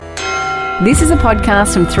This is a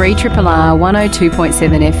podcast from 3RRR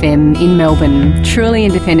 102.7 FM in Melbourne, truly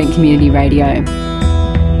independent community radio.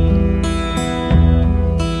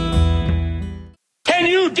 Can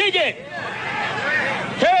you dig it?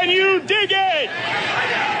 Can you dig it?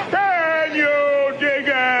 Can you dig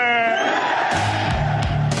it?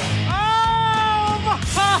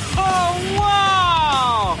 Oh,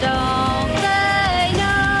 wow! Don't they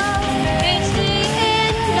know it's the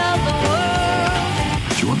end of the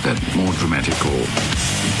world? Do you want that more dramatic or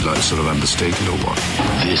like sort of understated or what?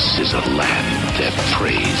 This is a land that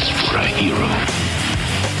prays for a hero.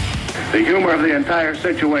 The humor of the entire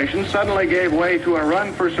situation suddenly gave way to a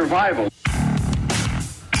run for survival.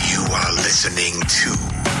 You are listening to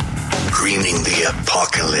Greening the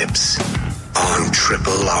Apocalypse on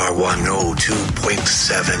Triple R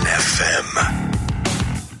 102.7 FM.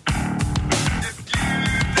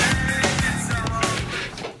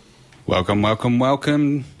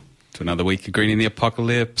 Welcome to another week of Greening the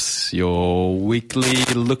Apocalypse, your weekly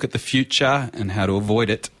look at the future and how to avoid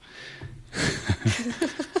it.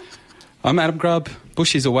 I'm Adam Grubb.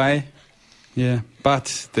 Bushy's away. Yeah,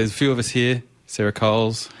 but there's a few of us here. Sarah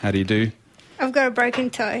Coles, how do you do? I've got a broken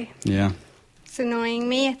toe. Yeah. It's annoying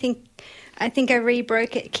me. I think I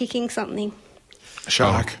re-broke it kicking something. A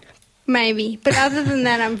shark. Maybe. But other than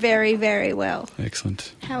that, I'm very, very well.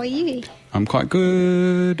 Excellent. How are you? I'm quite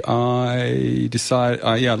good. I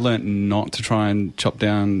learnt not to try and chop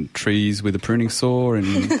down trees with a pruning saw in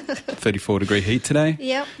 34-degree heat today.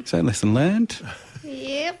 Yep. So lesson learned.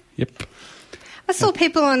 Yep. Yep. I saw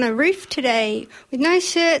people on a roof today with no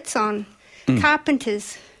shirts on,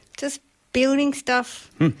 carpenters, just building stuff.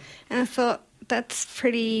 And I thought, that's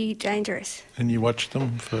pretty dangerous. And you watched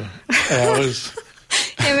them for hours.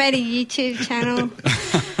 I made a YouTube channel.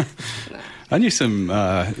 I knew some,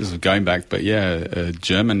 this was going back, but yeah, a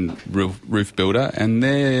German roof builder, and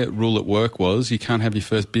their rule at work was you can't have your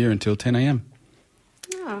first beer until 10 a.m.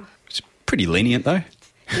 Oh. It's pretty lenient, though.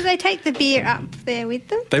 Do they take the beer up there with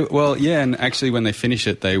them? And actually when they finish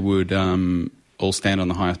it, they would all stand on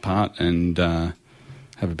the highest part and have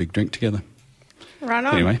a big drink together. Right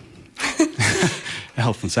on. Anyway,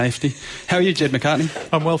 health and safety. How are you, Jed McCartney?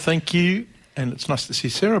 I'm well, thank you. And it's nice to see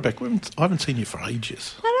Sarah back. I haven't seen you for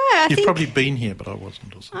ages. I know. You've probably been here, but I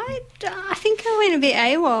wasn't. Or something. I think I went a bit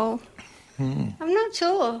AWOL. I'm not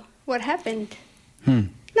sure what happened. No,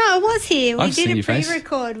 I was here. We did a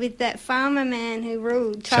pre-record with that farmer man who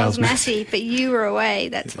ruled, Charles Massey, but you were away.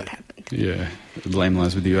 That's what happened. Yeah, the blame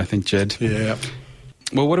lies with you, I think, Jed. Yeah.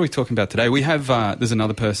 Well, what are we talking about today? We have, there's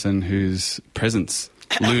another person whose presence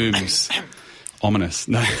looms ominous.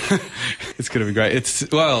 No, it's going to be great.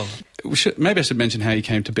 Maybe I should mention how you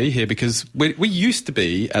came to be here, because we used to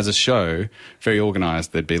be, as a show, very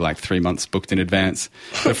organised. There'd be like 3 months booked in advance.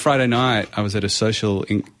 But Friday night, I was at a social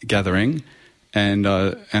gathering, and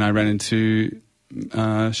I ran into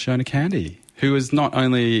Shona Candy, who is not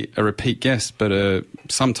only a repeat guest, but a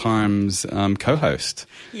sometimes co-host.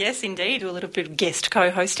 Yes, indeed. A little bit of guest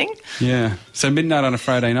co-hosting. Yeah. So midnight on a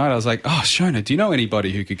Friday night, I was like, oh, Shona, do you know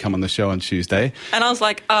anybody who could come on the show on Tuesday? And I was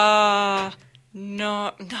like,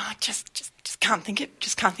 no, just can't think of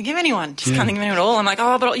anyone. Can't think of anyone at all. I'm like,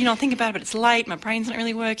 but I'll think about it, but it's late. My brain's not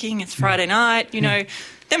really working. It's Friday night, know.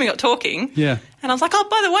 Then we got talking. Yeah. And I was like,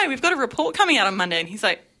 by the way, we've got a report coming out on Monday. And he's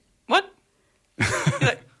like, what? He's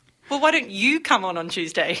like, well, why don't you come on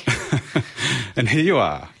Tuesday? And here you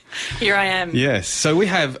are. Here I am. Yes. So we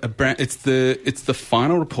have it's the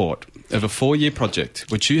final report of a 4-year project,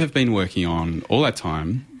 which you have been working on all that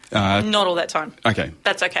time. Not all that time. Okay.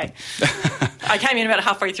 That's okay. I came in about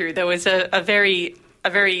halfway through. There was a very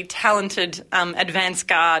talented advance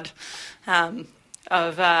guard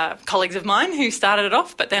of colleagues of mine who started it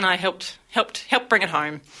off, but then I helped bring it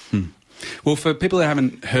home. Well, for people that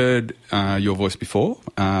haven't heard your voice before,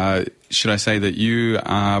 should I say that you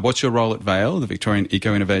what's your role at VAIL, the Victorian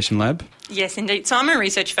Eco Innovation Lab? Yes, indeed. So I'm a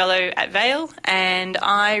research fellow at VAIL, and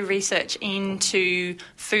I research into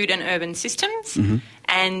food and urban systems.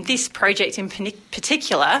 And this project in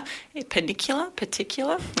particular, I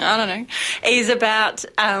don't know, is about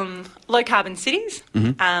low-carbon cities.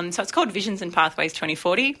 So it's called Visions and Pathways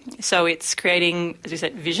 2040. So it's creating, as we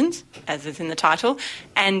said, visions, as is in the title,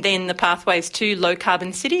 and then the pathways to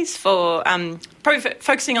low-carbon cities for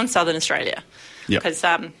focusing on southern Australia. Because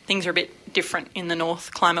things are a bit different in the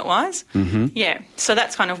north climate-wise. Yeah, so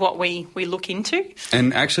that's kind of what we look into.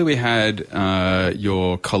 And actually we had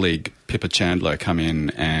your colleague Pippa Chandler come in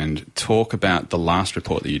and talk about the last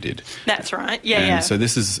report that you did. That's right, yeah. So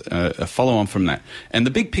this is a follow-on from that. And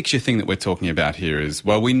the big picture thing that we're talking about here is,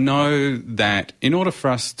 well, we know that in order for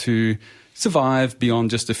us to survive beyond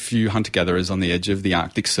just a few hunter-gatherers on the edge of the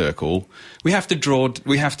Arctic Circle, we have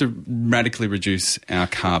to radically reduce our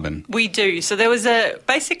carbon. We do. So there was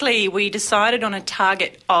basically we decided on a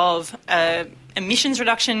target of emissions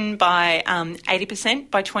reduction by 80%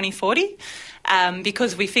 by 2040,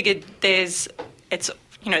 because we figured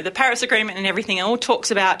the Paris Agreement and everything all talks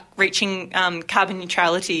about reaching carbon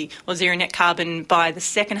neutrality or zero net carbon by the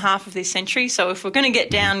second half of this century. So if we're going to get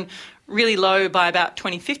down really low by about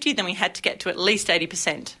 2050, then we had to get to at least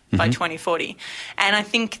 80% by 2040. And I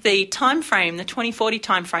think the 2040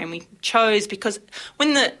 timeframe we chose because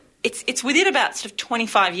it's within about sort of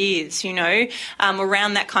 25 years,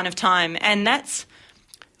 around that kind of time. And that's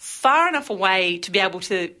far enough away to be able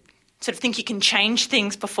to sort of think you can change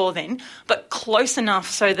things before then, but close enough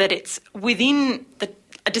so that it's within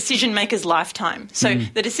a decision maker's lifetime. So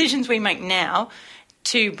the decisions we make now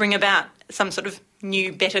to bring about some sort of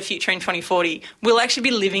new, better future in 2040, we'll actually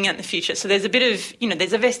be living in the future. So there's a bit of,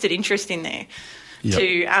 there's a vested interest in there.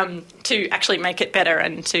 Yep. To actually make it better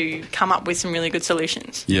and to come up with some really good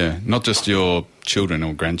solutions. Yeah, not just your children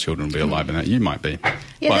or grandchildren will be alive in that. You might be.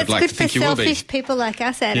 Yeah, well, that's good for selfish people like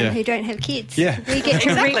us, Adam, who don't have kids. Yeah. We get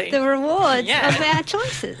to reap the rewards of our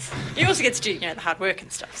choices. You also get to do, the hard work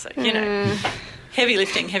and stuff. So, heavy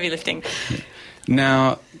lifting.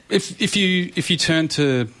 Now, if you turn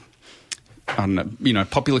to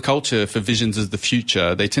popular culture for visions of the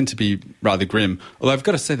future, they tend to be rather grim. Although I've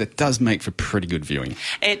got to say that does make for pretty good viewing.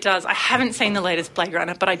 It does. I haven't seen the latest Blade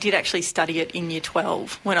Runner, but I did actually study it in Year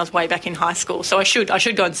 12 when I was way back in high school. So I should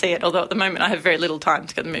go and see it. Although at the moment I have very little time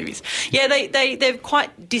to go to the movies. Yeah, they're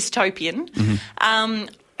quite dystopian.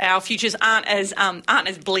 Mm-hmm. Our futures aren't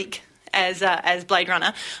as bleak as Blade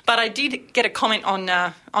Runner, but I did get a comment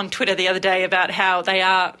on Twitter the other day about how they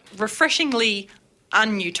are refreshingly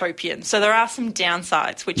un-utopian. So there are some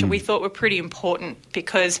downsides which we thought were pretty important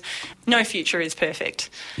because no future is perfect.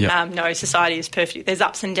 Yep. No society is perfect. There's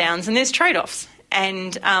ups and downs and there's trade-offs.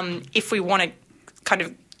 And if we want to kind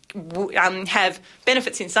of have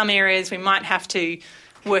benefits in some areas, we might have to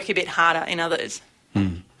work a bit harder in others.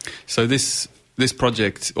 So this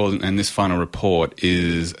project and this final report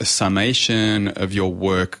is a summation of your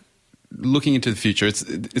work looking into the future.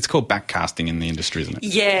 It's called backcasting in the industry, isn't it?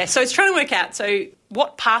 Yeah, so it's trying to work out, so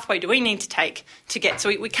what pathway do we need to take to get... So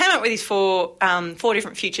we came up with these four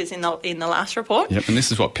different futures in the last report. Yep, and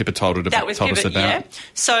this is what Pippa told us about. Yeah.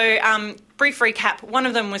 So brief recap, one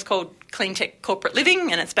of them was called Clean Tech Corporate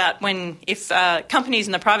Living, and it's about if companies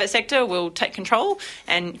in the private sector will take control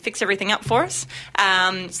and fix everything up for us.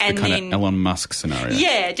 It's the kind of Elon Musk scenario.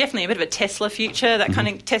 Yeah, definitely a bit of a Tesla future, that kind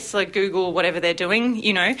of Tesla, Google, whatever they're doing,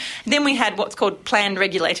 Then we had what's called planned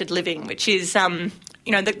regulated living, which is...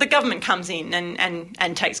 the government comes in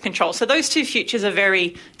and takes control. So those two futures are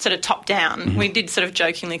very sort of top-down. Mm-hmm. We did sort of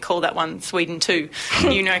jokingly call that one Sweden 2,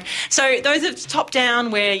 So those are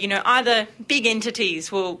top-down where, either big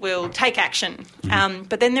entities will take action. Mm-hmm.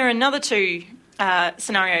 But then there are another two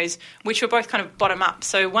scenarios which were both kind of bottom-up.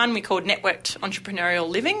 So one we called networked entrepreneurial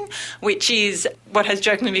living, which is what has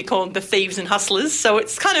jokingly been called the thieves and hustlers. So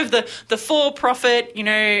it's kind of the for-profit,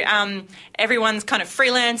 everyone's kind of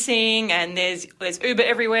freelancing and there's Uber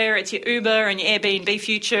everywhere. It's your Uber and your Airbnb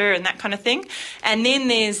future and that kind of thing. And then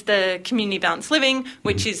there's the community balanced living,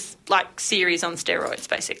 which is like Series on steroids,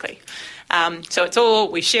 basically. So it's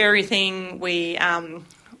all, we share everything, we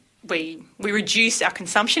reduce our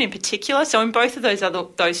consumption in particular. So in both of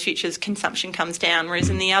those futures, consumption comes down, whereas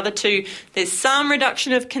in the other two, there's some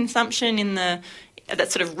reduction of consumption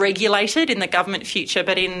that's sort of regulated in the government future,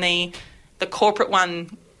 but in the corporate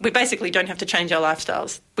one, we basically don't have to change our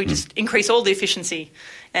lifestyles. We just increase all the efficiency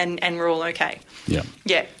and we're all okay. Yeah.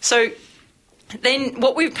 Yeah. So then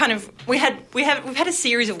what we've had a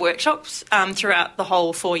series of workshops throughout the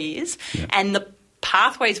whole 4 years, and the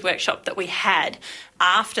Pathways workshop that we had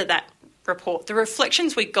after that report, the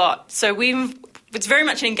reflections we got. So it's very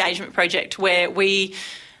much an engagement project where we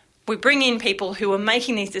bring in people who are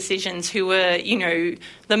making these decisions, who are,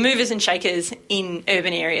 the movers and shakers in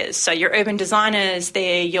urban areas. So your urban designers,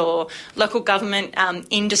 they're your local government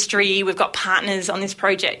industry. We've got partners on this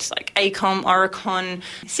project like ACOM, Oricon,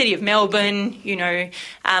 City of Melbourne,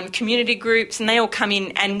 community groups, and they all come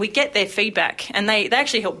in and we get their feedback and they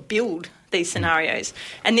actually help build these scenarios.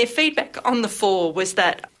 And their feedback on the four was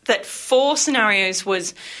that 4 scenarios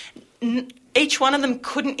was... each one of them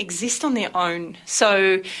couldn't exist on their own.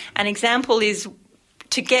 So an example is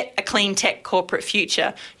to get a clean tech corporate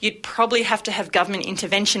future, you'd probably have to have government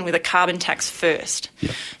intervention with a carbon tax first.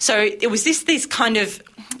 Yep. So it was these kind of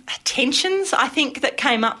tensions, I think, that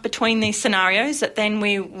came up between these scenarios that then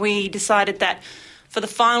we decided that for the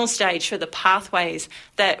final stage, for the pathways,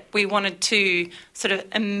 that we wanted to sort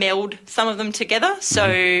of meld some of them together. So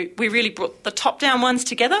we really brought the top-down ones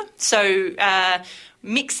together. So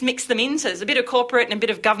mix them in. So there's a bit of corporate and a bit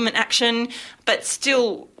of government action, but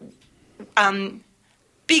still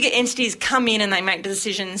bigger entities come in and they make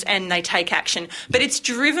decisions and they take action. But it's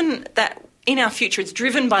driven that in our future, it's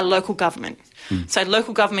driven by local government. So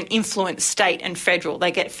local government influence state and federal.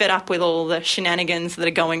 They get fed up with all the shenanigans that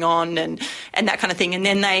are going on and that kind of thing. And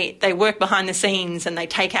then they work behind the scenes and they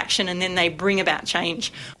take action and then they bring about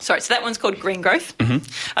change. Sorry, so that one's called Green Growth.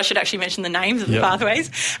 I should actually mention the names of the pathways.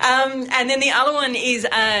 And then the other one is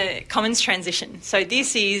Commons Transition. So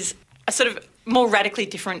this is a sort of more radically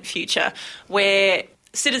different future where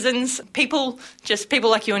citizens, people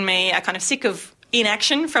like you and me, are kind of sick of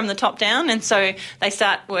inaction from the top down, and so they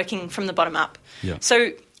start working from the bottom up.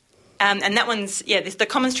 So, and that one's, the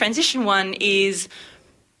Commons Transition one is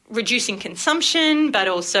reducing consumption, but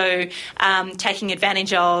also taking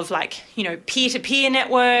advantage of, like, you know, peer-to-peer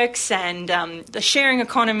networks and the sharing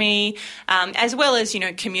economy, as well as, you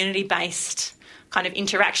know, community-based kind of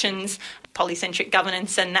interactions, polycentric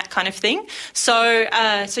governance and that kind of thing. So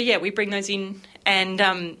we bring those in, and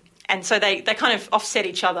so they kind of offset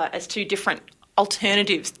each other as two different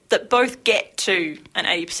alternatives that both get to an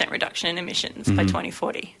 80% reduction in emissions by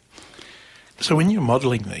 2040. So when you're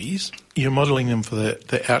modelling these, you're modelling them for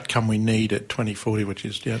the outcome we need at 2040, which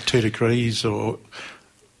is 2 degrees, and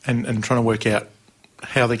trying to work out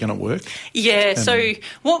how they're going to work? Yeah, so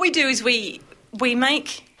what we do is we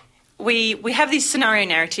have these scenario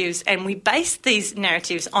narratives, and we base these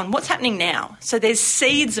narratives on what's happening now. So there's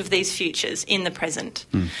seeds of these futures in the present.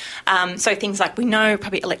 So things like, we know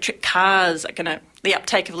probably electric cars are going to, the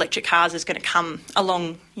uptake of electric cars is going to come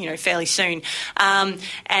along, you know, fairly soon. And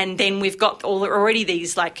then we've got already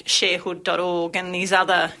these like sharehood.org and these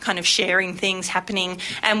other kind of sharing things happening.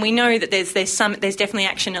 And we know that there's definitely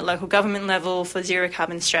action at local government level for zero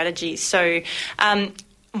carbon strategies. So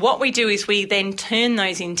what we do is we then turn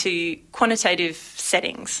those into quantitative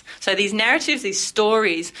settings. So these narratives, these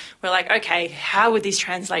stories, we're like, okay, how would these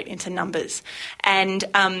translate into numbers? And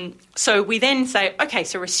so we then say, okay,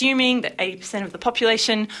 so we're assuming that 80% of the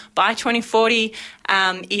population by 2040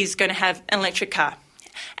 is going to have an electric car,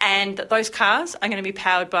 and that those cars are going to be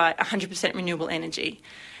powered by 100% renewable energy,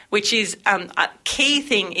 which is a key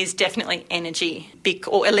thing is definitely energy,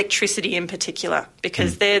 or electricity in particular,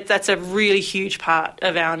 because that's a really huge part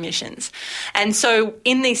of our emissions. And so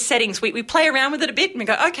in these settings, we play around with it a bit and we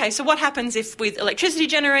go, okay, so what happens if with electricity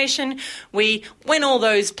generation, when all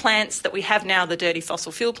those plants that we have now, the dirty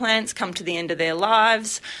fossil fuel plants, come to the end of their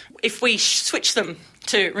lives, if we switch them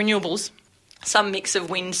to renewables, some mix of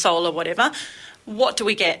wind, solar, whatever, what do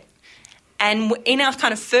we get? And in our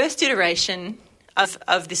kind of first iteration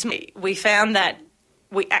of this, we found that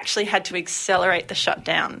we actually had to accelerate the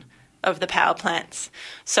shutdown of the power plants.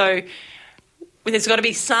 So there's got to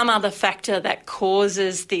be some other factor that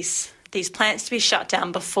causes these plants to be shut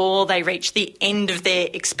down before they reach the end of their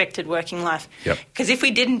expected working life. Because if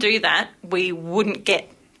we didn't do that, we wouldn't get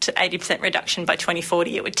to 80% reduction by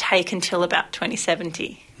 2040. It would take until about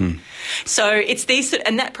 2070. So it's these,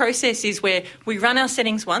 and that process is where we run our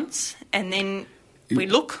settings once and then we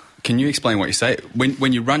look. Can you explain what you say?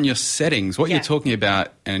 When you run your settings, what you're talking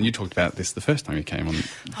about, and you talked about this the first time you came on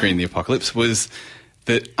Green the Apocalypse, was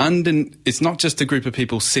that it's not just a group of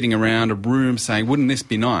people sitting around a room saying, wouldn't this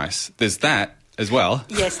be nice? There's that as well.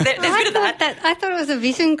 Yes, there's a bit of that. I thought it was a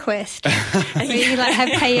vision quest. Where you like have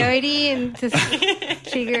peyote and just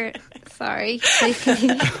figure it. Sorry, please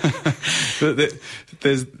continue.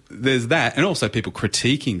 There's that, and also people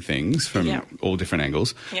critiquing things from all different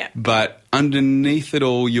angles. Yeah. But underneath it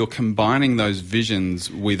all, you're combining those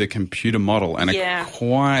visions with a computer model and a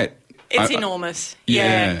quite... It's enormous.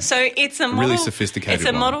 Yeah. So it's a model, really sophisticated. It's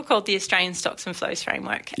a model called the Australian Stocks and Flows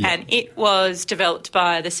Framework, and it was developed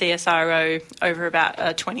by the CSIRO over about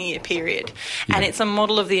a 20-year period. And it's a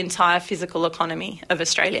model of the entire physical economy of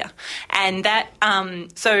Australia. And that,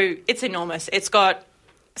 so it's enormous. It's got,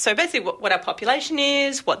 so basically what our population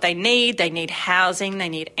is, what they need housing, they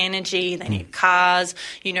need energy, they need cars,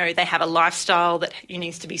 you know, they have a lifestyle that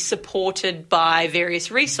needs to be supported by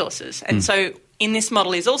various resources. And so in this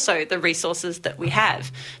model is also the resources that we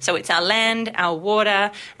have. So it's our land, our water,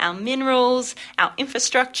 our minerals, our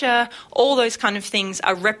infrastructure, all those kind of things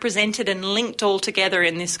are represented and linked all together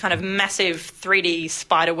in this kind of massive 3D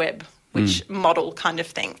spider web, which model kind of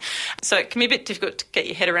thing. So it can be a bit difficult to get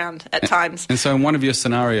your head around at times. And so in one of your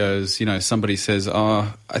scenarios, you know, somebody says,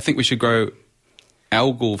 I think we should grow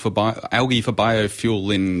algae for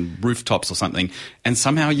biofuel in rooftops or something, and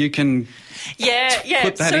somehow you can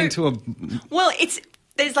put that into a... Well,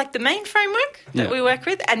 there's like the main framework that we work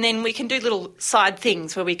with, and then we can do little side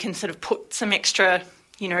things where we can sort of put some extra,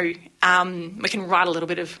 we can write a little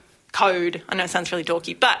bit of code. I know it sounds really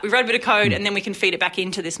dorky, but we write a bit of code and then we can feed it back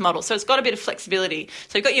into this model. So it's got a bit of flexibility.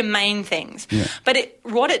 So you've got your main things. Yeah. But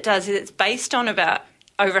what it does is it's based on about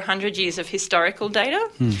over 100 years of historical data.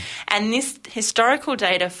 And this historical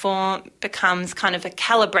data becomes kind of a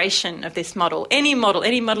calibration of this model. Any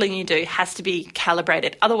modelling you do has to be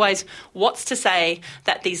calibrated. Otherwise, what's to say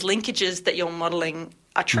that these linkages that you're modelling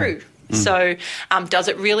are true? So does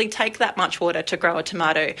it really take that much water to grow a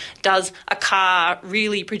tomato? Does a car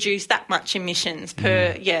really produce that much emissions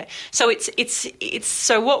per... Yeah. So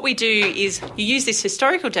so what we do is you use this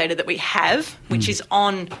historical data that we have, which is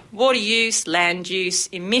on water use, land use,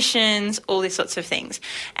 emissions, all these sorts of things.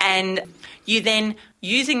 And you then,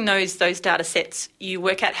 using those data sets, you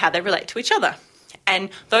work out how they relate to each other. And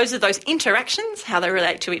those interactions, how they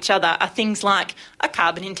relate to each other, are things like a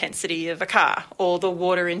carbon intensity of a car or the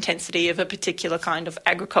water intensity of a particular kind of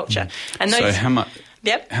agriculture. And those, so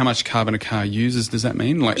how much carbon a car uses, does that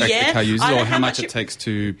mean? Like a car uses, or how much it takes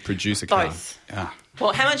to produce a car? Both.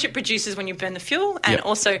 Well, how much it produces when you burn the fuel, and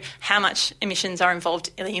also how much emissions are involved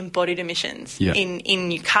in the embodied emissions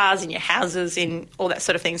in your cars, in your houses, in all that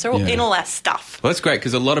sort of thing. So in all our stuff. Well, that's great,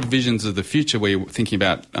 because a lot of visions of the future where you're thinking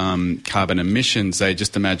about carbon emissions, they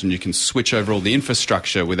just imagine you can switch over all the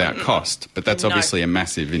infrastructure without cost. But that's obviously a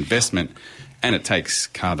massive investment. And it takes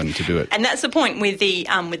carbon to do it. And that's the point with the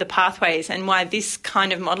pathways, and why this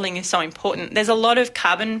kind of modelling is so important. There's a lot of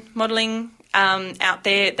carbon modelling out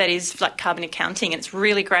there that is like carbon accounting, and it's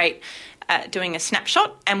really great at doing a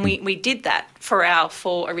snapshot. And we did that for our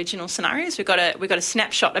 4 original scenarios. We got a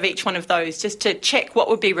snapshot of each one of those just to check what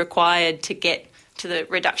would be required to get to the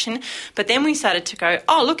reduction. But then we started to go,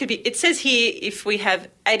 oh, look, it says here if we have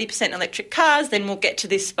 80% electric cars, then we'll get to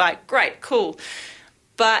this spike. Great, cool.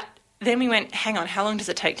 But then we went, hang on, how long does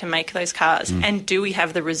it take to make those cars? And do we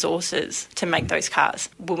have the resources to make those cars?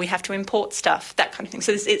 Will we have to import stuff? That kind of thing.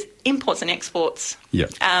 So it's imports and exports. Yeah.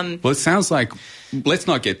 Well, it sounds like, let's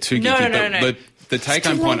not get too geeky. No. The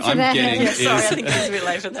take-home point I'm getting is... Sorry, I think it's a bit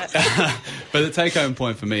late for that. But the take-home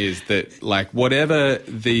point for me is that, like, whatever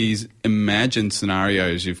these imagined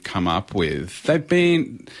scenarios you've come up with, they've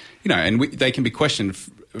been, and they can be questioned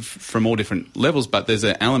from all different levels, but there's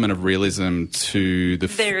an element of realism to the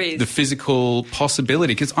physical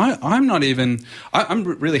possibility. Because I'm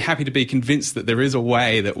really happy to be convinced that there is a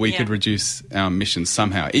way that we could reduce our emissions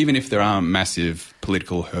somehow, even if there are massive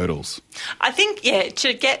political hurdles. I think,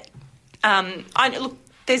 to get... look,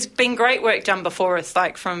 there's been great work done before us,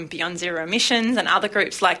 like from Beyond Zero Emissions and other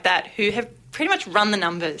groups like that, who have pretty much run the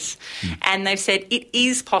numbers, and they've said it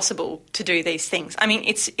is possible to do these things. I mean,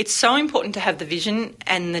 it's so important to have the vision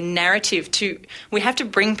and the narrative. We have to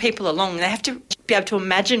bring people along. They have to be able to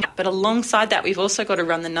imagine, but alongside that, we've also got to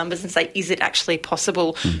run the numbers and say, is it actually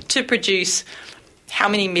possible to produce how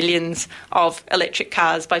many millions of electric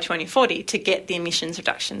cars by 2040 to get the emissions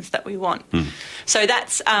reductions that we want? So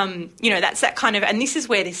that's that's that kind of, and this is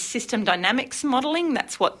where this system dynamics modelling,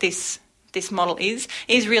 that's what this model is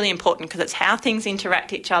really important, because it's how things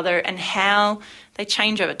interact each other and how they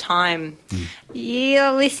change over time.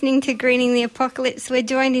 You're listening to Greening the Apocalypse. We're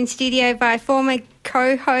joined in studio by former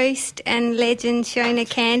co-host and legend Shona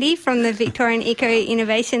Candy from the Victorian Eco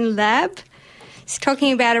Innovation Lab. She's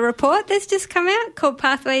talking about a report that's just come out called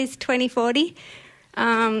Pathways 2040,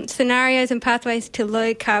 Scenarios and Pathways to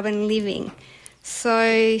Low Carbon Living. So,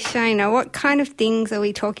 Shona, what kind of things are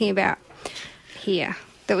we talking about here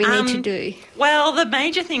that we need to do? Well, the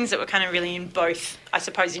major things that were kind of really in both, I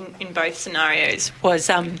suppose, in both scenarios was,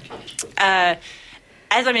 as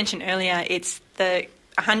I mentioned earlier, it's the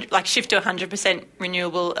shift to 100%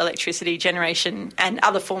 renewable electricity generation and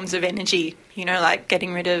other forms of energy, like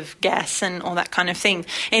getting rid of gas and all that kind of thing.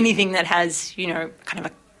 Anything that has, kind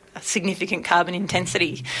of a significant carbon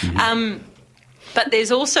intensity. But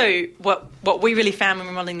there's also what we really found when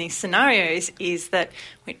we were modelling these scenarios is that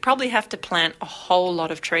we'd probably have to plant a whole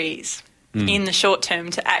lot of trees in the short term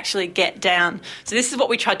to actually get down. So this is what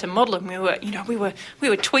we tried to model, and we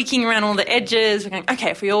were tweaking around all the edges. We're going,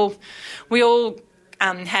 okay, if we all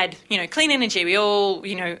had clean energy, we all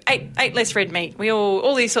ate less red meat, we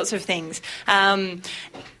all these sorts of things.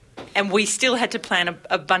 And we still had to plant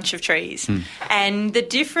a bunch of trees. And the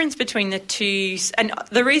difference between the two... And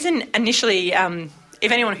the reason initially...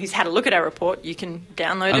 if anyone who's had a look at our report, you can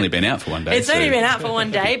download it. Only been out for one day. It's only been out for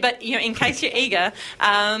one day. But, in case you're eager,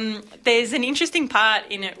 there's an interesting part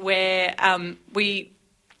in it where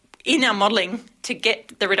in our modelling, to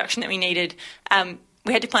get the reduction that we needed,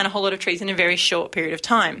 we had to plant a whole lot of trees in a very short period of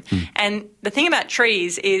time. And the thing about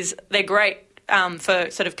trees is they're great for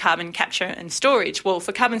sort of carbon capture and storage. Well,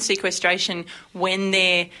 for carbon sequestration when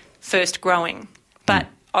they're first growing. But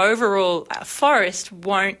overall, a forest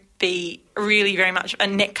won't be really very much a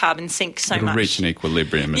net carbon sink so much. It'll reach an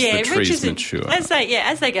equilibrium as the trees mature. As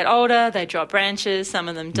they get older, they drop branches, some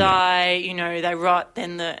of them die, they rot,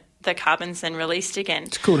 then the carbon's then released again.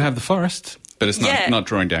 It's cool to have the forest, but it's not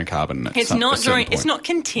drawing down carbon. It's not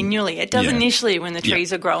continually. It does initially when the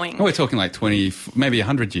trees are growing. Well, we're talking like 20, maybe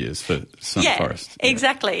 100 years for some forest.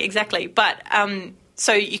 Exactly. But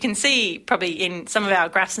so you can see probably in some of our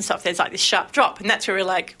graphs and stuff, there's like this sharp drop, and that's where we're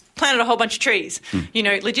like, planted a whole bunch of trees.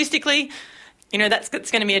 Logistically, that's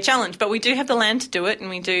going to be a challenge. But we do have the land to do it, and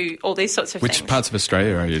we do all these sorts of things. Which parts of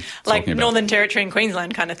Australia are you like talking about? Northern Territory and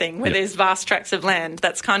Queensland kind of thing, where there's vast tracts of land.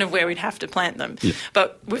 That's kind of where we'd have to plant them. Yeah.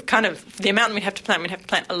 But we've the amount we'd have to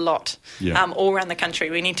plant a lot all around the country.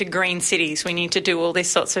 We need to green cities. We need to do all these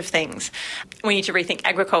sorts of things. We need to rethink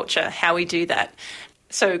agriculture, how we do that.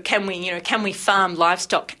 So can we farm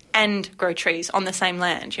livestock and grow trees on the same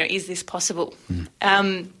land? Is this possible?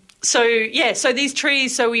 So these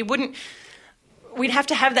trees, we'd have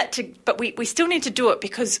to have that but we still need to do it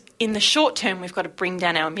because in the short term we've got to bring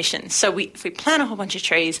down our emissions. So if we plant a whole bunch of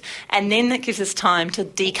trees and then that gives us time to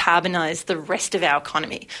decarbonise the rest of our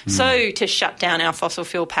economy. So to shut down our fossil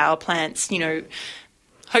fuel power plants,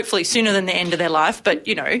 hopefully sooner than the end of their life, but, that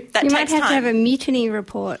takes time. You might have to have a mutiny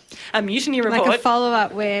report. A mutiny report. Like a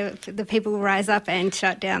follow-up where the people rise up and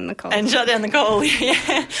shut down the coal.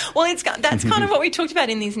 Yeah. Well, that's kind of what we talked about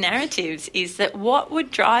in these narratives, is that what would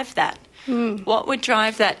drive that? What would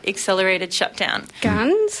drive that accelerated shutdown?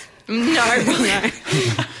 Guns? No.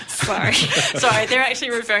 Sorry, they're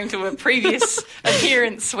actually referring to a previous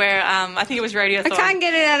appearance where I think it was Radiothon. I can't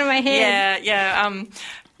get it out of my head. Yeah.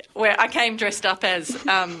 Where I came dressed up as,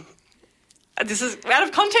 this is out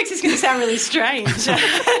of context, it's going to sound really strange.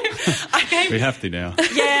 We have to now.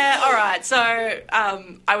 Yeah, all right. So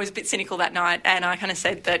I was a bit cynical that night, and I kind of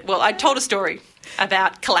said that, I told a story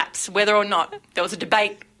about collapse, whether or not there was a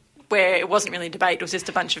debate where it wasn't really a debate, it was just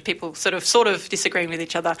a bunch of people sort of disagreeing with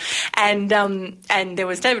each other. And there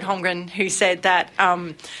was David Holmgren who said that,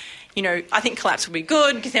 I think collapse will be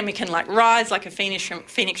good because then we can rise like a phoenix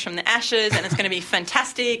from the ashes, and it's going to be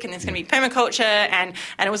fantastic, and there's going to be permaculture, and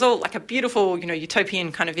it was all like a beautiful,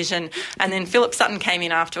 utopian kind of vision. And then Philip Sutton came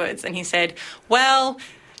in afterwards and he said, well,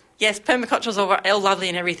 yes, permaculture's all lovely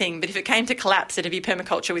and everything, but if it came to collapse, it'd be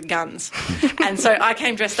permaculture with guns. And so I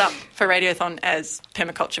came dressed up for Radiothon as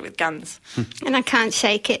permaculture with guns. And I can't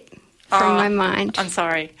shake it from my mind. I'm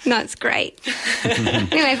sorry. No, it's great.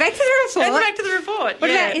 Anyway, back to the report. Back to the report.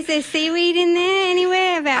 What about, is there seaweed in there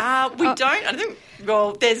anywhere? We don't. I don't think.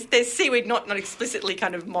 Well, there's seaweed not explicitly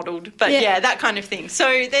kind of modelled, but that kind of thing.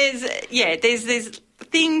 So there's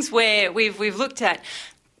things where we've looked at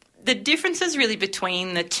the differences really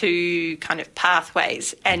between the two kind of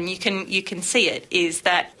pathways, and you can see it, is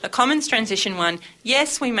that a commons transition one,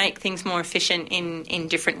 yes, we make things more efficient in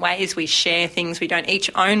different ways. We share things. We don't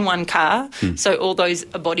each own one car, so all those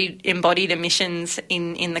embodied emissions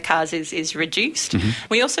in the cars is reduced.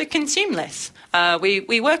 We also consume less.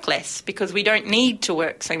 We work less because we don't need to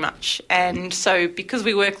work so much, and so because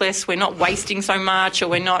we work less, we're not wasting so much, or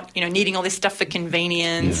we're not needing all this stuff for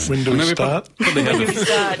convenience. When do we start? When do we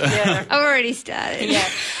start? Yeah. I've already started. Yeah.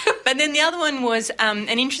 But then the other one was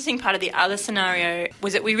an interesting part of the other scenario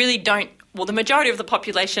was that we really don't. Well, the majority of the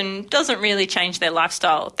population doesn't really change their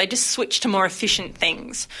lifestyle. They just switch to more efficient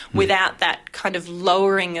things without that kind of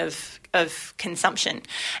lowering of consumption,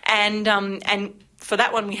 and for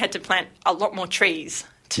that one we had to plant a lot more trees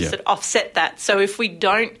to sort of offset that. So if we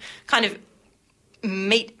don't kind of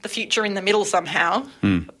meet the future in the middle somehow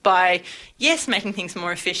by, yes, making things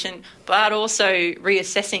more efficient, but also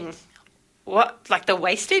reassessing the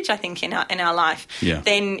wastage, I think, in our life,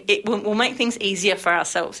 then it will make things easier for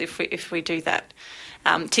ourselves if we do that,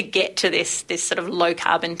 to get to this sort of low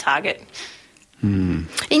carbon target.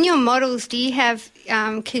 In your models, do you have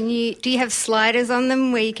sliders on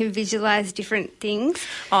them where you can visualise different things?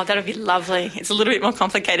 Oh, that would be lovely. It's a little bit more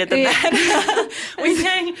complicated than that.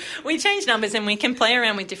 we change numbers and we can play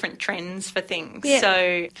around with different trends for things.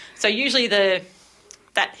 Yeah. So usually that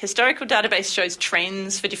historical database shows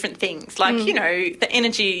trends for different things. Like, the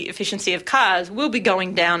energy efficiency of cars will be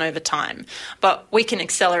going down over time, but we can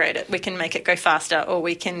accelerate it. We can make it go faster, or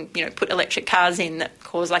we can, put electric cars in that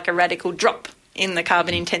cause like a radical drop in the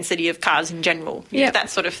carbon intensity of cars in general. That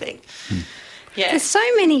sort of thing. Yeah. There's so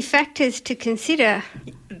many factors to consider.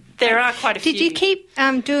 There are quite a few. Did you keep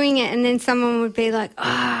doing it and then someone would be like,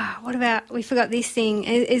 what about, we forgot this thing.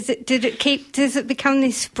 Does it become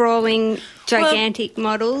this sprawling, gigantic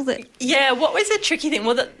model? Yeah, what was the tricky thing?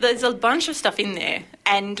 Well, there's a bunch of stuff in there.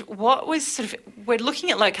 And what was sort of, we're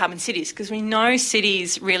looking at low carbon cities because we know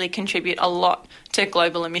cities really contribute a lot to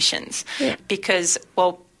global emissions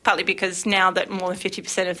partly because now that more than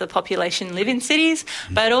 50% of the population live in cities,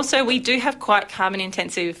 but also we do have quite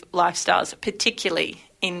carbon-intensive lifestyles, particularly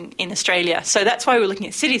in Australia. So that's why we're looking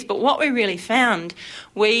at cities. But what we really found,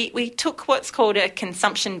 we took what's called a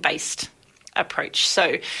consumption-based approach.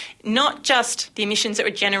 So not just the emissions that were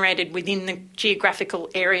generated within the geographical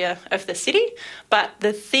area of the city, but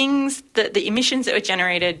the emissions that were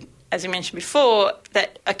generated, as we mentioned before,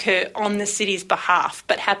 that occur on the city's behalf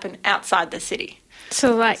but happen outside the city.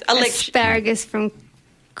 So like asparagus from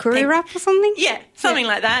Cooroorup or something? Yeah, something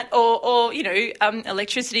like that. Or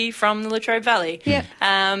electricity from the Latrobe Valley. Yeah.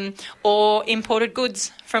 Or imported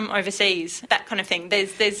goods from overseas, that kind of thing.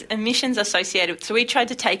 There's emissions associated. So we tried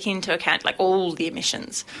to take into account like all the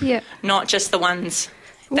emissions. Yeah. Not just the ones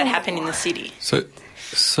that happen in the city.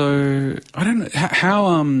 So I don't know,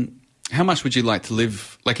 how much would you like to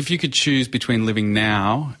live? Like if you could choose between living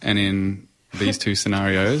now and in these two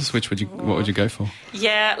scenarios, what would you go for?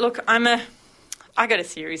 Yeah, look, I go to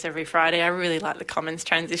series every Friday. I really like the Commons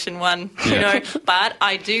transition one, but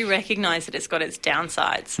I do recognise that it's got its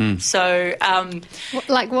downsides. So,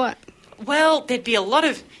 like what? Well, there'd be a lot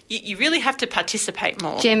of. You really have to participate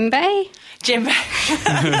more. Djembe. See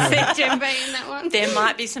djembe in that one. There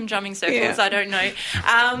might be some drumming circles. I don't know,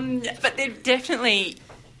 but there definitely.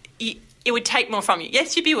 It would take more from you.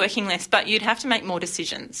 Yes, you'd be working less, but you'd have to make more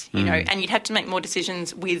decisions, and you'd have to make more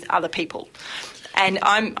decisions with other people. And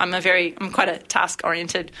I'm quite a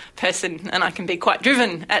task-oriented person, and I can be quite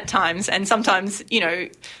driven at times. And sometimes,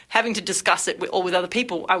 having to discuss it with other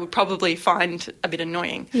people, I would probably find a bit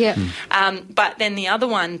annoying. Yeah. But then the other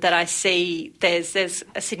one that I see, there's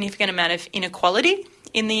a significant amount of inequality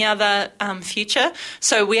in the other future.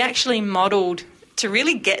 So we actually modelled to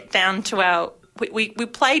really get down to our. We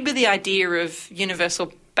played with the idea of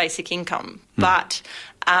universal basic income, but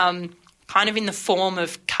kind of in the form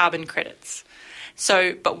of carbon credits.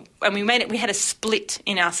 So, we had a split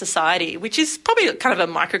in our society, which is probably kind of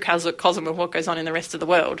a microcosm of what goes on in the rest of the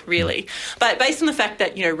world, really. But based on the fact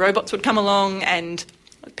that, robots would come along and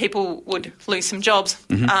people would lose some jobs,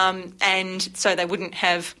 and so they wouldn't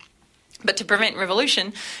have. But to prevent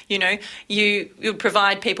revolution, you would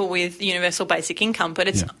provide people with universal basic income, but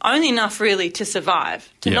it's only enough really to survive,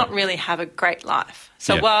 to not really have a great life.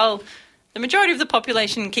 So while the majority of the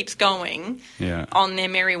population keeps going on their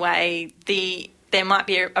merry way, there might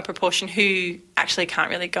be a proportion who actually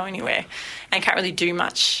can't really go anywhere and can't really do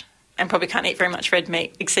much and probably can't eat very much red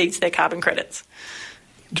meat, exceeds their carbon credits.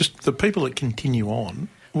 Just the people that continue on,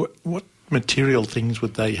 what material things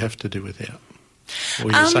would they have to do without?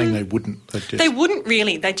 Or you're saying they wouldn't? They wouldn't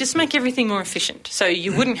really. They just make everything more efficient. So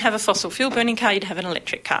you wouldn't have a fossil fuel burning car. You'd have an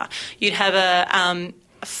electric car. You'd have a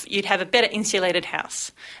better insulated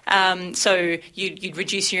house. So you'd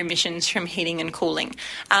reduce your emissions from heating and cooling.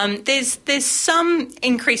 There's some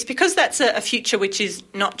increase because that's a future which is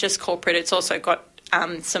not just corporate. It's also got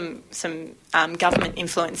some government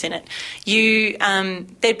influence in it.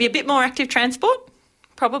 There'd be a bit more active transport.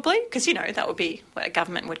 Probably, because, that would be where a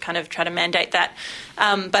government would kind of try to mandate that.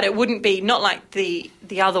 But it wouldn't be, not like the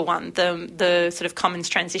other one, the sort of Commons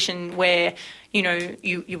transition where,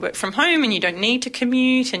 you work from home and you don't need to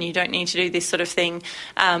commute and you don't need to do this sort of thing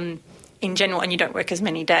in general, and you don't work as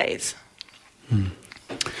many days.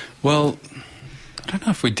 Well, I don't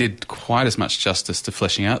know if we did quite as much justice to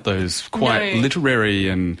fleshing out those quite literary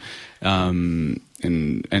and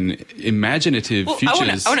imaginative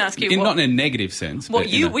futures. I want to ask you, not in a negative sense.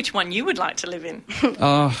 Which one you would like to live in?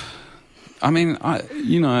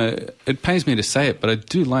 It pains me to say it, but I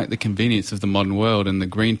do like the convenience of the modern world, and the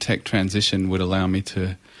green tech transition would allow me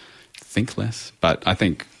to think less. But I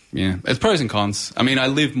think, there's pros and cons. I mean, I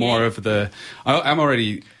live more of I'm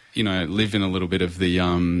already. Live in a little bit of the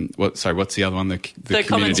what's the other one? The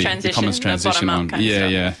community, the Commons transition one.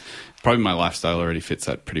 Yeah. Probably my lifestyle already fits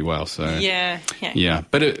that pretty well. So yeah.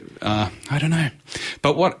 But I don't know.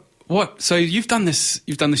 But what? So you've done this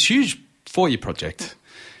huge 4-year project.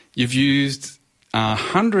 You've used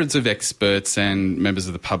hundreds of experts and members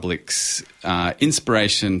of the public's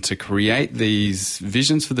inspiration to create these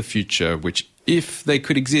visions for the future, which, if they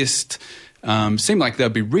could exist, seem like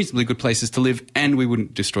they'd be reasonably good places to live and we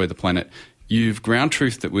wouldn't destroy the planet. You've ground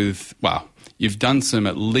truthed it you've done some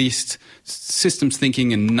at least systems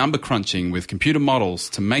thinking and number crunching with computer models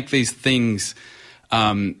to make these things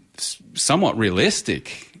somewhat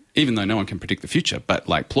realistic, even though no one can predict the future, but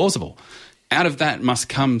plausible. out of that must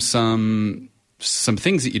come some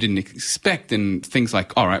things that you didn't expect, and things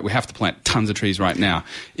like, all right, we have to plant tons of trees right now.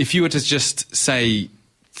 If you were to just say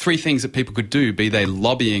 3 things that people could do, be they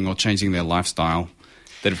lobbying or changing their lifestyle,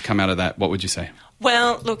 that have come out of that, what would you say?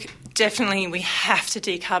 Well, look, definitely we have to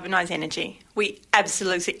decarbonise energy. We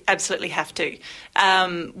absolutely have to.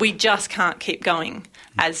 We just can't keep going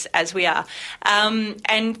as we are.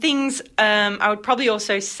 And things, I would probably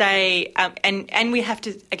also say, and we have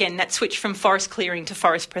to, again, that switch from forest clearing to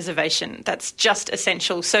forest preservation. That's just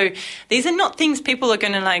essential. So these are not things people are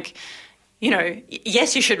going to like,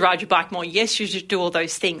 yes, you should ride your bike more. Yes, you should do all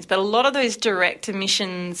those things. But a lot of those direct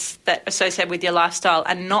emissions that associate with your lifestyle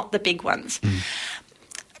are not the big ones.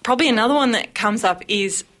 Probably another one that comes up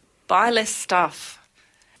is buy less stuff.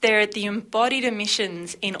 The embodied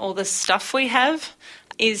emissions in all the stuff we have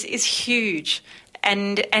is huge,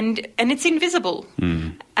 and it's invisible.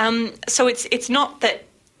 So it's not that.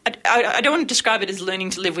 I don't want to describe it as learning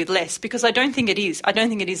to live with less, because I don't think it is. I don't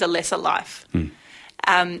think it is a lesser life.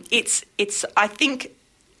 I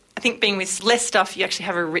think being with less stuff, you actually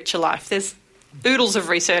have a richer life. There's oodles of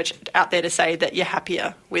research out there to say that you're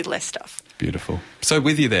happier with less stuff. Beautiful. So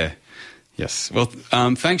with you there. Yes. Well,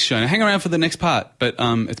 thanks, Shona. Hang around for the next part, but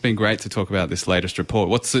it's been great to talk about this latest report.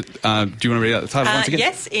 What's it? Do you want to read out the title once again?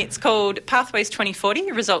 Yes, it's called Pathways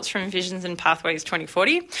 2040, Results from Visions and Pathways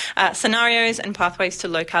 2040, Scenarios and Pathways to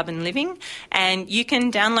Low Carbon Living. And you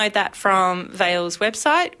can download that from Vail's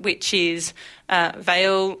website, which is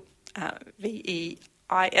Vail,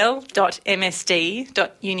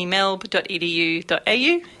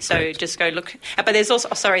 veil.msd.unimelb.edu.au. So Great. Just go look. But there's also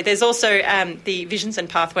the Visions and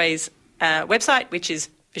Pathways website, which is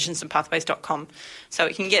visionsandpathways.com. So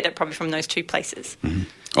you can get it probably from those 2 places.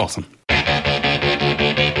 Awesome.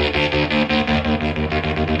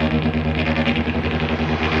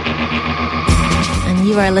 And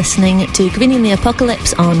you are listening to Greening the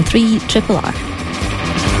Apocalypse on 3RRR.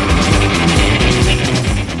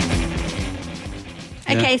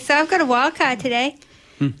 Okay, so I've got a wild card today.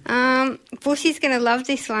 Bushy's going to love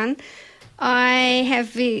this one. I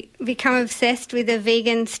have become obsessed with a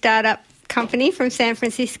vegan startup company from San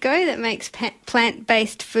Francisco that makes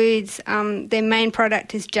plant-based foods. Their main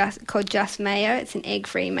product is called Just Mayo. It's an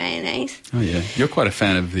egg-free mayonnaise. Oh yeah, you're quite a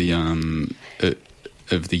fan of the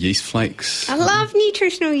yeast flakes. I love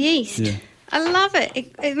nutritional yeast. Yeah. I love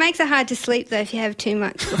it. It makes it hard to sleep, though, if you have too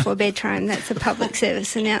much before bedtime. That's a public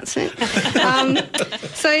service announcement.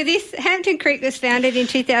 So this Hampton Creek was founded in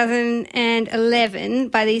 2011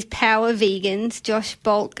 by these power vegans, Josh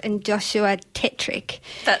Bulk and Joshua Tetrick.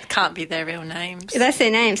 That can't be their real names. That's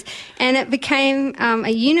their names. And it became a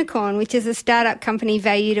unicorn, which is a startup company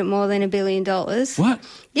valued at more than $1 billion. What?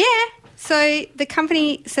 Yeah. So the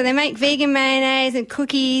company, they make vegan mayonnaise and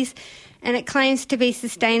cookies, and it claims to be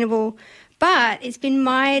sustainable. But it's been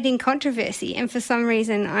mired in controversy, and for some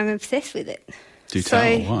reason I'm obsessed with it. Do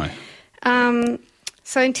tell, why?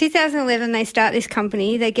 So in 2011 they start this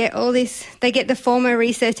company. They get the former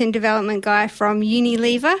research and development guy from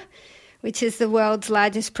Unilever, which is the world's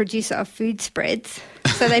largest producer of food spreads.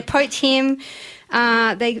 So they poach him.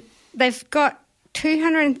 They've got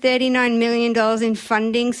 $239 million in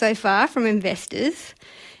funding so far from investors.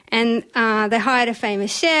 And they hired a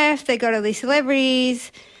famous chef. They got all these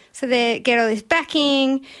celebrities. So they get all this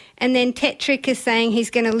backing, and then Tetrick is saying he's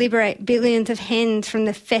going to liberate billions of hens from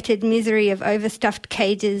the fetid misery of overstuffed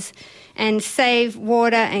cages and save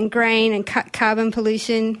water and grain and cut carbon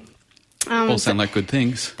pollution. All sound like good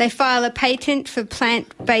things. They file a patent for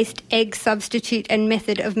plant-based egg substitute and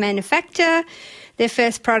method of manufacture. Their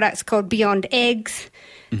first product's called Beyond Eggs.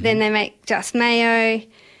 Then they make Just Mayo.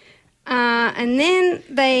 And then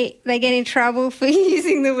they get in trouble for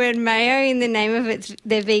using the word mayo in the name of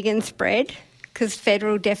their vegan spread, because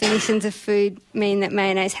federal definitions of food mean that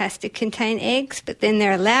mayonnaise has to contain eggs, but then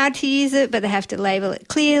they're allowed to use it, but they have to label it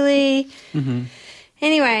clearly.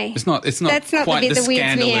 Anyway, it's not that's not quite the bit that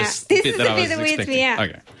weirds me out. This is the bit that weirds me out.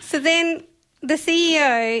 Okay. So then the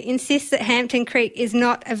CEO insists that Hampton Creek is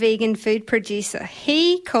not a vegan food producer.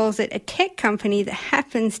 He calls it a tech company that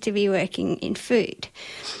happens to be working in food.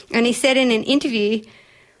 And he said in an interview,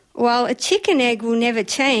 while a chicken egg will never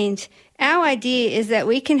change, our idea is that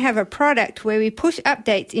we can have a product where we push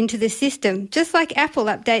updates into the system, just like Apple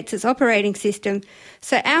updates its operating system.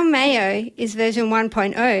 So our mayo is version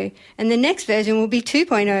 1.0, and the next version will be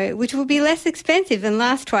 2.0, which will be less expensive and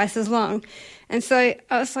last twice as long. And so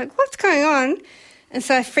I was like, what's going on? And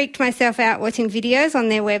so I freaked myself out watching videos on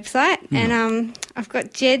their website. And I've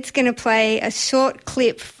got Jed's going to play a short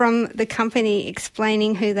clip from the company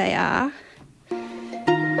explaining who they are.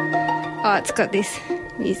 Oh, it's got this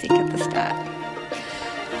music at the start.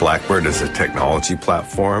 Blackbird is a technology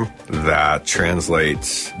platform that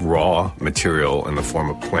translates raw material in the form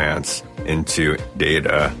of plants into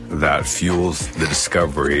data that fuels the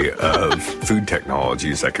discovery of food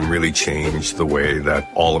technologies that can really change the way that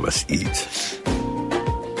all of us eat.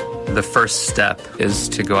 The first step is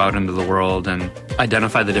to go out into the world and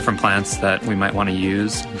identify the different plants that we might want to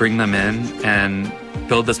use, bring them in, and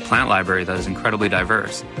build this plant library that is incredibly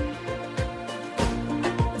diverse.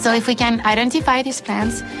 So if we can identify these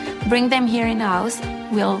plants, bring them here in-house,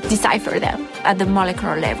 we'll decipher them at the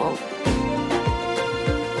molecular level.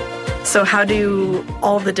 So how do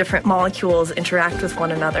all the different molecules interact with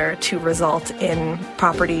one another to result in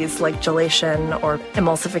properties like gelation or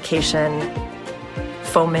emulsification,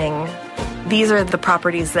 foaming? These are the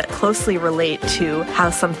properties that closely relate to how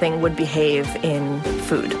something would behave in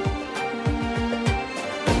food.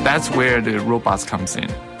 That's where the robots comes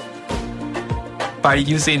in. By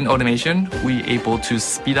using automation, we're able to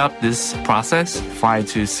speed up this process 5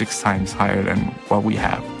 to 6 times higher than what we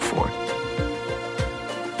have before.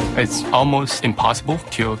 It's almost impossible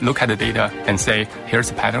to look at the data and say,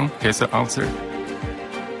 here's a pattern, here's the answer.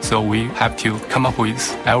 So we have to come up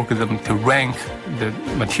with algorithm to rank the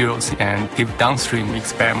materials and give downstream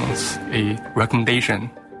experiments a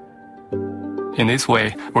recommendation. In this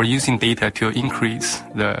way, we're using data to increase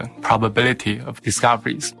the probability of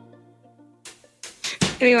discoveries.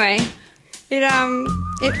 Anyway,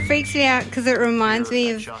 it freaks me out because it reminds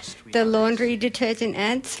me of the laundry detergent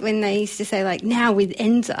ads when they used to say, like, now with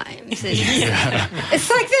enzymes. Yeah.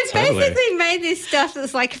 It's like they Totally. basically made this stuff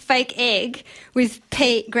that's like fake egg with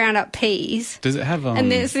ground up peas. Does it have?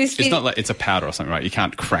 And there's this it's not like it's a powder or something, right? You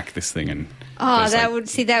can't crack this thing and. Oh, there's that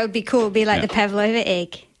like- would be cool. It'd be like Yeah. the Pavlova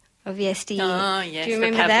egg of yesteryear. Oh, yes. Do you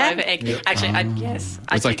remember the that? Pavlova egg. Yep. Actually, yes.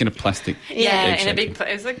 It's like in a plastic. Yeah, egg in a shape. big...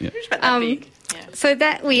 It was like, Yeah. it was about that big. So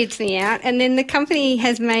that weirds me out. And then the company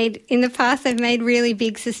has made, in the past, they've made really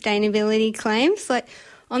big sustainability claims. Like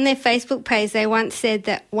on their Facebook page, they once said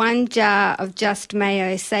that 1 jar of Just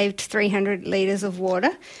Mayo saved 300 litres of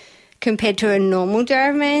water compared to a normal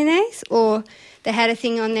jar of mayonnaise. Or they had a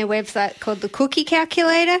thing on their website called the Cookie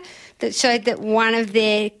Calculator that showed that one of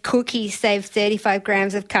their cookies saved 35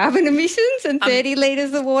 grams of carbon emissions and 30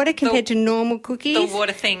 litres of water compared to normal cookies. The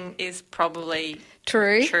water thing is probably...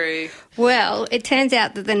 True. Well, it turns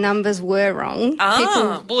out that the numbers were wrong.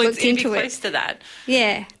 Ah, well, looked it'd be into close to that.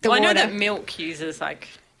 Yeah, Well, I know water. that milk uses,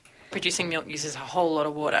 producing milk uses a whole lot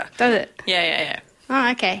of water. Does it? Yeah.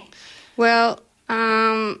 Oh, okay. Well,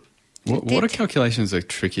 Water calculations are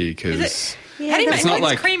tricky because How do you make it's not it's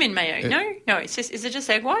like cream in mayo? No, it's just, is it just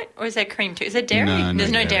egg white or is there cream too? Is there dairy? No, There's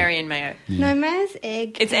no dairy. dairy in mayo. No, mayo's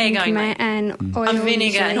egg. It's egg only. And oil. Vinegar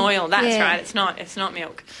usually. and oil, that's Yeah. right. It's not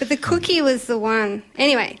milk. But the cookie was the one.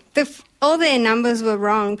 Anyway, all their numbers were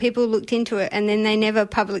wrong. People looked into it and then they never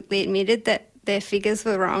publicly admitted that their figures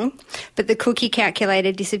were wrong. But the cookie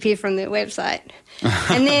calculator disappeared from their website.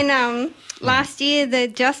 And then last year, the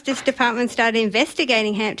Justice Department started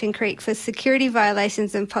investigating Hampton Creek for security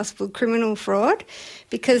violations and possible criminal fraud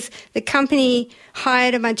because the company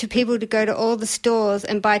hired a bunch of people to go to all the stores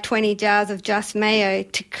and buy 20 jars of Just Mayo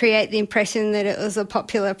to create the impression that it was a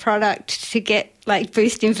popular product to get,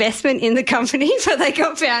 boost investment in the company, but they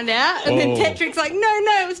got found out. And then Tetric's like, no,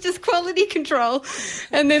 it was just quality control.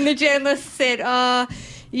 And then the journalist said,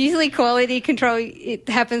 usually quality control, it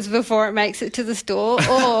happens before it makes it to the store,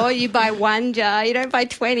 or you buy 1 jar, you don't buy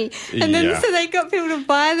 20. And then so they got people to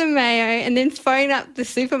buy the mayo and then phone up the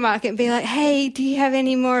supermarket and be like, hey, do you have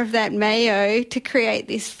any more of that mayo to create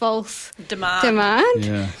this false demand?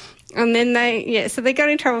 Yeah. And then so they got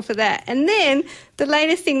in trouble for that. And then the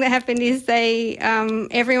latest thing that happened is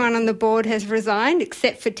everyone on the board has resigned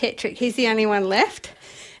except for Tetrick. He's the only one left.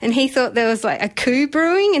 And he thought there was a coup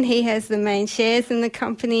brewing, and he has the main shares in the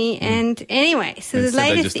company. And anyway, so the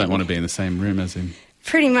latest they just don't want to be in the same room as him.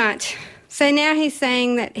 Pretty much. So now he's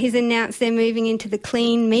saying that he's announced they're moving into the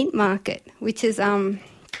clean meat market, which is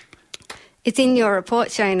it's in your report,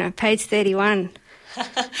 Shona, page 31.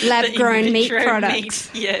 Lab-grown meat products.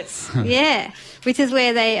 Yes. Yeah, which is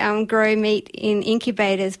where they grow meat in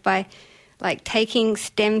incubators by taking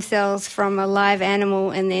stem cells from a live animal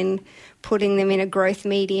and then putting them in a growth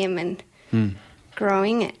medium and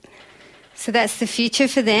growing it. So that's the future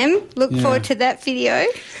for them. Look forward to that video.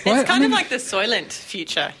 It's kind of like the Soylent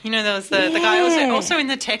future. There was the guy also in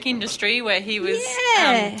the tech industry where he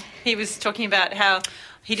was talking about how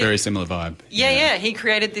he did... Very similar vibe. Yeah. He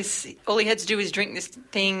created this... All he had to do was drink this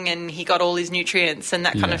thing and he got all his nutrients and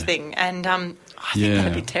that kind of thing. And I think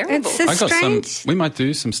that'd be terrible. It's so strange. We might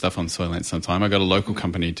do some stuff on Soylent sometime. I got a local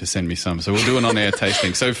company to send me some, so we'll do an on-air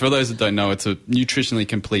tasting. So for those that don't know, it's a nutritionally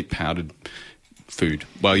complete powdered food.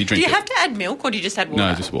 Well, you drink Do you have to add milk, or do you just add water?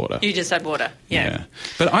 No, just water. You just add water, yeah.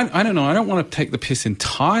 But I don't know. I don't want to take the piss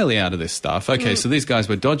entirely out of this stuff. Okay, so these guys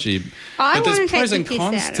were dodgy. I but there's want to pros take and the piss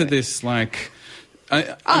cons out to of it. this, like...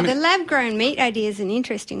 the lab-grown meat idea is an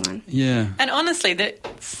interesting one. Yeah. And honestly,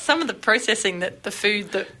 some of the processing that the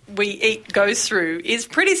food that we eat goes through is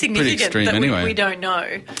pretty significant extreme that anyway. we don't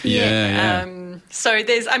know. Yeah. So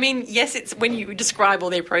there's, I mean, yes, it's when you describe all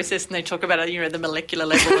their process and they talk about, the molecular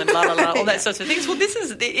level and la la la, all that sorts of things. Well,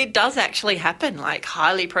 it does actually happen, like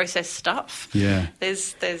highly processed stuff. Yeah.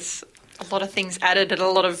 There's a lot of things added and a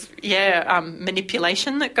lot of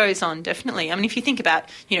manipulation that goes on, definitely. I mean, if you think about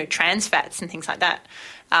trans fats and things like that,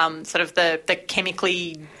 sort of the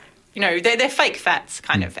chemically, they're fake fats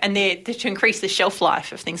kind of, and they're to increase the shelf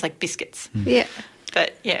life of things like biscuits. Yeah.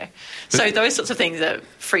 But so those sorts of things are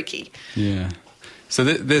freaky. Yeah. So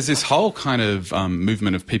there's this whole kind of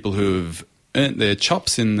movement of people who have earned their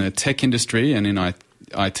chops in the tech industry and in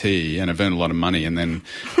IT and have earned a lot of money, and then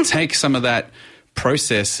take some of that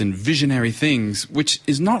process and visionary things, which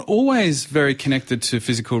is not always very connected to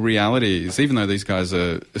physical realities, even though these guys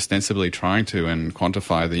are ostensibly trying to and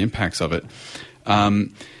quantify the impacts of it.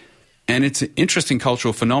 And it's an interesting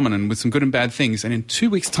cultural phenomenon with some good and bad things. And in 2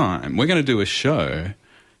 weeks' time, we're going to do a show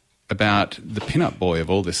about the pin-up boy of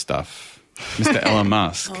all this stuff, Mr. Elon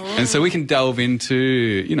Musk. And so we can delve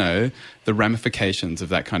into, the ramifications of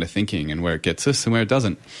that kind of thinking and where it gets us and where it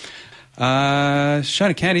doesn't.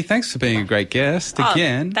 Shona Candy, thanks for being a great guest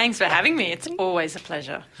again. Thanks for having me. It's always a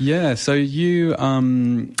pleasure. Yeah, so you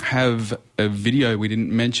have a video we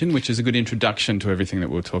didn't mention, which is a good introduction to everything that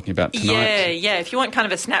we're talking about tonight. Yeah. If you want kind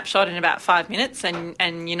of a snapshot in about 5 minutes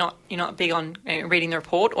and you're not big on reading the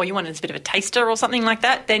report, or you want a bit of a taster or something like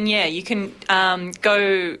that, then you can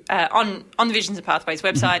go on the Visions and Pathways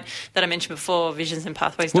website that I mentioned before,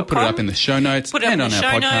 visionsandpathways.com. We'll put it up in the show notes Put it up and in the on show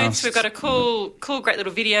our notes. podcast. We've got a cool, great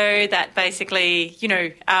little video that basically,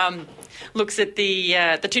 looks at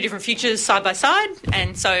the two different futures side by side,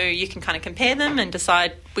 and so you can kind of compare them and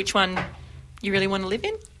decide which one you really want to live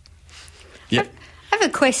in. Yep. I have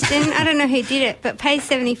a question. I don't know who did it, but page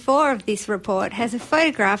 74 of this report has a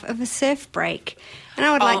photograph of a surf break, and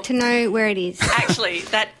I would like to know where it is. Actually,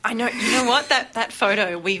 you know what? That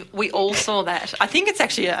photo, we all saw that. I think it's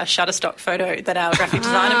actually a Shutterstock photo that our graphic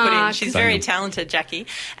designer put in. She's very talented, Jackie.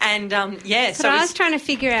 And, so I was trying to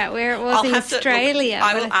figure out where it was in Australia.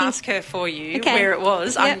 I will ask her for you where it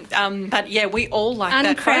was. Yep. But, we all like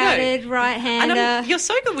that photo. Uncrowded, right-hander. You're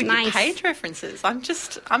so good with your page references.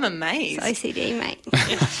 I'm amazed. It's OCD, mate.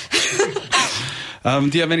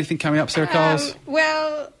 Do you have anything coming up, Sarah Coles?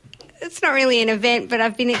 Well, it's not really an event, but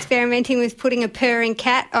I've been experimenting with putting a purring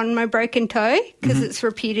cat on my broken toe because it's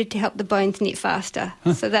reputed to help the bones knit faster.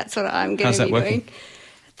 Huh. So that's what I'm going to be doing.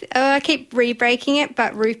 I keep re-breaking it,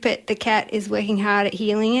 but Rupert, the cat, is working hard at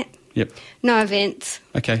healing it. Yep. No events.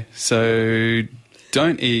 Okay, so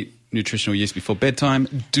don't eat nutritional yeast before bedtime.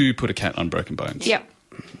 Do put a cat on broken bones. Yep.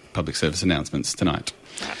 Public service announcements tonight.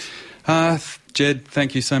 Jed,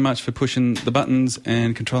 thank you so much for pushing the buttons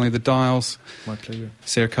and controlling the dials. My pleasure.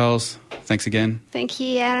 Sarah Coles, thanks again. Thank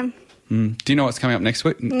you, Adam. Do you know what's coming up next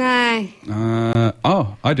week? No.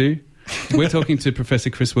 I do. We're talking to Professor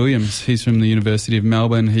Chris Williams. He's from the University of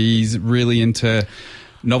Melbourne. He's really into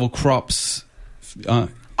novel crops.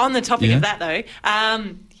 On the topic of that, though,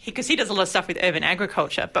 because he does a lot of stuff with urban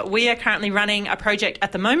agriculture, but we are currently running a project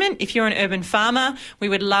at the moment. If you're an urban farmer, we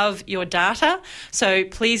would love your data. So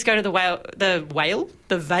please go to the Vale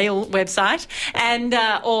website and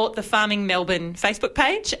or the Farming Melbourne Facebook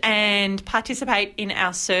page and participate in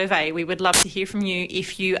our survey. We would love to hear from you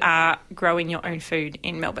if you are growing your own food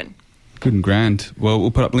in Melbourne. Good and grand. Well, we'll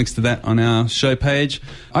put up links to that on our show page.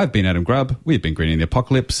 I've been Adam Grubb. We've been Greening the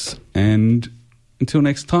Apocalypse. And until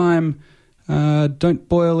next time, don't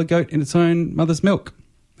boil a goat in its own mother's milk.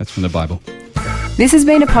 That's from the Bible. This has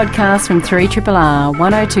been a podcast from 3RRR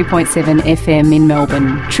 102.7 FM in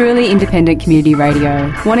Melbourne. Truly independent community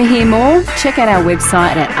radio. Want to hear more? Check out our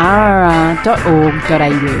website at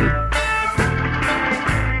rrr.org.au.